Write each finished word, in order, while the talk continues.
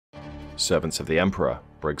Servants of the Emperor,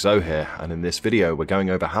 Briggso here, and in this video we're going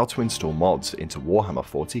over how to install mods into Warhammer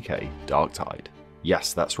 40k Darktide.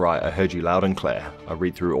 Yes, that's right, I heard you loud and clear. I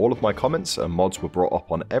read through all of my comments and mods were brought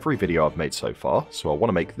up on every video I've made so far, so I want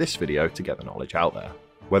to make this video to get the knowledge out there.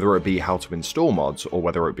 Whether it be how to install mods, or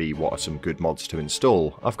whether it be what are some good mods to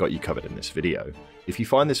install, I've got you covered in this video. If you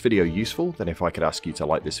find this video useful, then if I could ask you to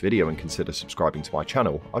like this video and consider subscribing to my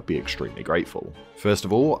channel, I'd be extremely grateful. First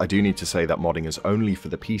of all, I do need to say that modding is only for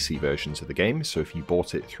the PC versions of the game, so if you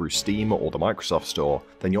bought it through Steam or the Microsoft Store,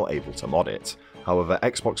 then you're able to mod it. However,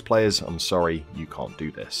 Xbox players, I'm sorry, you can't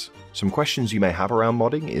do this. Some questions you may have around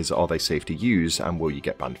modding is, are they safe to use and will you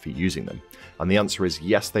get banned for using them? And the answer is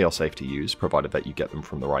yes, they are safe to use, provided that you get them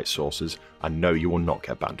from the right sources, and no, you will not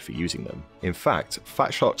get banned for using them. In fact,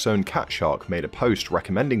 Fatshark's own Catshark made a post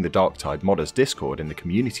recommending the Darktide Modders Discord in the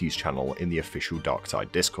communities channel in the official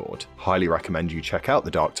Darktide Discord. Highly recommend you check out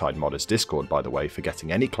the Darktide Modders Discord, by the way, for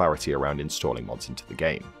getting any clarity around installing mods into the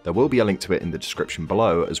game. There will be a link to it in the description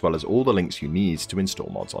below, as well as all the links you need to install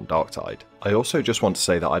mods on Darktide. I also just want to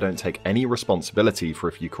say that I don't take any responsibility for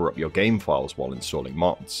if you corrupt your game files while installing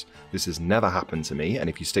mods. This has never happened to me, and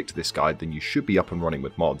if you stick to this guide then you should be up and running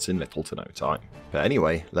with mods in little to no time. But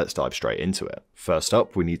anyway, let's dive straight into it. First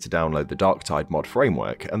up, we need to download the Darktide mod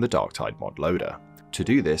framework and the Darktide mod loader. To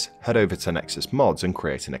do this, head over to Nexus Mods and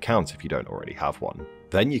create an account if you don't already have one.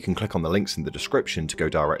 Then you can click on the links in the description to go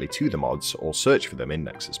directly to the mods or search for them in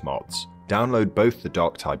Nexus Mods. Download both the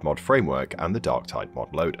Darktide mod framework and the Darktide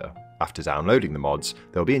mod loader. After downloading the mods,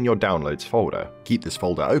 they'll be in your downloads folder. Keep this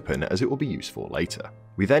folder open as it will be useful later.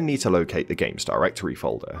 We then need to locate the games directory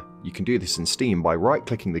folder. You can do this in Steam by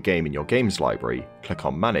right-clicking the game in your games library, click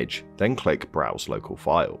on Manage, then click Browse Local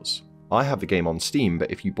Files. I have the game on Steam, but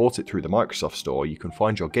if you bought it through the Microsoft Store, you can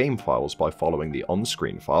find your game files by following the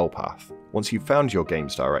on-screen file path. Once you've found your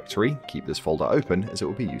games directory, keep this folder open as it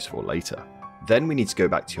will be useful later. Then we need to go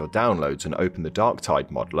back to your downloads and open the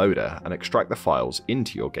Darktide mod loader and extract the files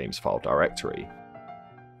into your games file directory.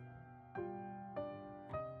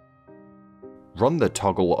 Run the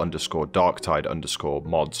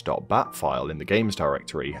toggle_darktide_mods.bat file in the games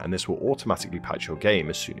directory, and this will automatically patch your game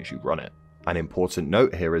as soon as you run it. An important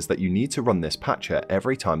note here is that you need to run this patcher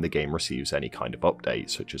every time the game receives any kind of update,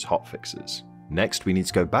 such as hotfixes. Next, we need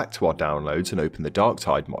to go back to our downloads and open the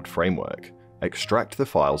Darktide mod framework. Extract the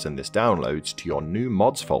files in this downloads to your new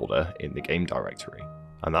mods folder in the game directory.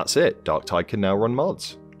 And that's it, Darktide can now run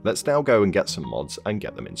mods. Let's now go and get some mods and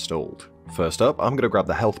get them installed. First up, I'm going to grab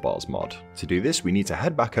the Health Bars mod. To do this, we need to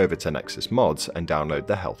head back over to Nexus Mods and download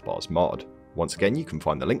the Health Bars mod. Once again, you can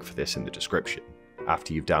find the link for this in the description.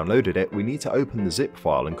 After you've downloaded it, we need to open the zip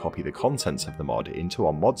file and copy the contents of the mod into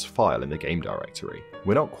our mods file in the game directory.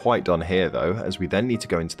 We're not quite done here though, as we then need to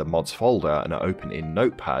go into the mods folder and open in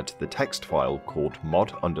Notepad the text file called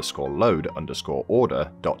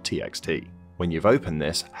mod_load_order.txt. When you've opened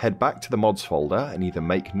this, head back to the mods folder and either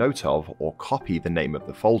make note of or copy the name of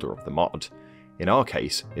the folder of the mod. In our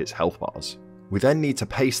case, it's Health Bars. We then need to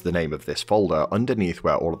paste the name of this folder underneath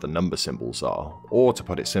where all of the number symbols are, or to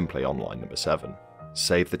put it simply, on line number 7.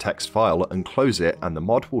 Save the text file and close it, and the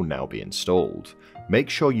mod will now be installed. Make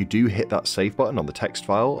sure you do hit that save button on the text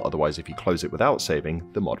file, otherwise if you close it without saving,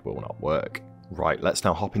 the mod will not work. Right, let's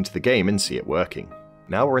now hop into the game and see it working.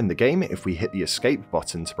 Now we're in the game, if we hit the escape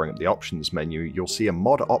button to bring up the options menu, you'll see a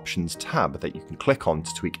mod options tab that you can click on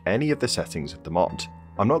to tweak any of the settings of the mod.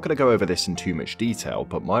 I'm not going to go over this in too much detail,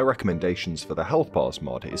 but my recommendations for the Health Bars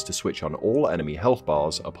mod is to switch on all enemy health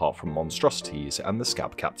bars apart from monstrosities and the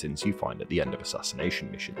scab captains you find at the end of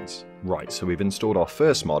assassination missions. Right, so we've installed our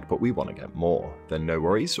first mod, but we want to get more. Then no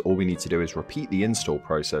worries, all we need to do is repeat the install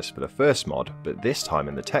process for the first mod, but this time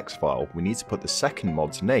in the text file we need to put the second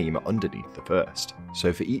mod's name underneath the first.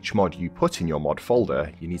 So for each mod you put in your mod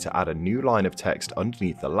folder, you need to add a new line of text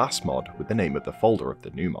underneath the last mod with the name of the folder of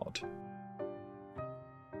the new mod.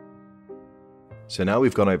 So now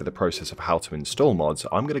we've gone over the process of how to install mods,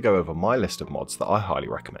 I'm going to go over my list of mods that I highly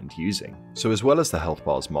recommend using. So as well as the Health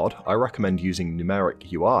Bars mod, I recommend using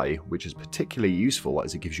Numeric UI, which is particularly useful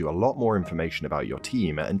as it gives you a lot more information about your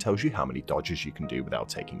team and tells you how many dodges you can do without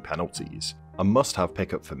taking penalties. A must-have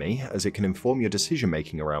pickup for me, as it can inform your decision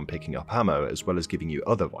making around picking up ammo as well as giving you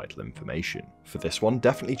other vital information. For this one,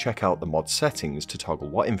 definitely check out the mod settings to toggle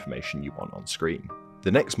what information you want on screen. The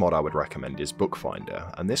next mod I would recommend is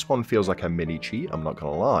Bookfinder, and this one feels like a mini cheat, I'm not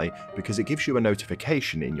gonna lie, because it gives you a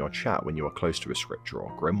notification in your chat when you are close to a scripture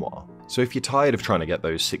or grimoire. So if you're tired of trying to get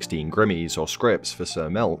those 16 grimmies or scripts for Sir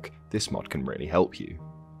Melk, this mod can really help you.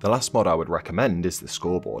 The last mod I would recommend is the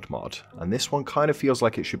scoreboard mod, and this one kind of feels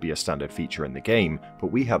like it should be a standard feature in the game,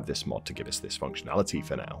 but we have this mod to give us this functionality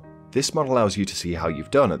for now. This mod allows you to see how you've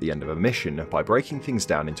done at the end of a mission by breaking things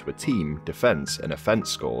down into a team, defense, and offense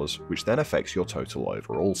scores, which then affects your total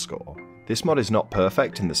overall score. This mod is not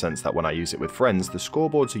perfect in the sense that when I use it with friends, the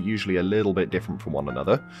scoreboards are usually a little bit different from one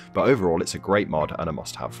another, but overall it's a great mod and a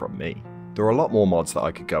must-have from me. There are a lot more mods that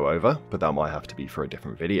I could go over, but that might have to be for a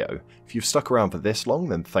different video. If you've stuck around for this long,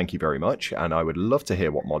 then thank you very much, and I would love to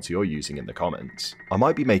hear what mods you're using in the comments. I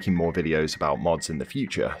might be making more videos about mods in the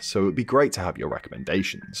future, so it would be great to have your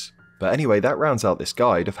recommendations. But anyway, that rounds out this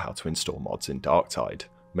guide of how to install mods in Darktide.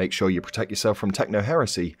 Make sure you protect yourself from techno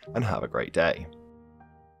heresy, and have a great day.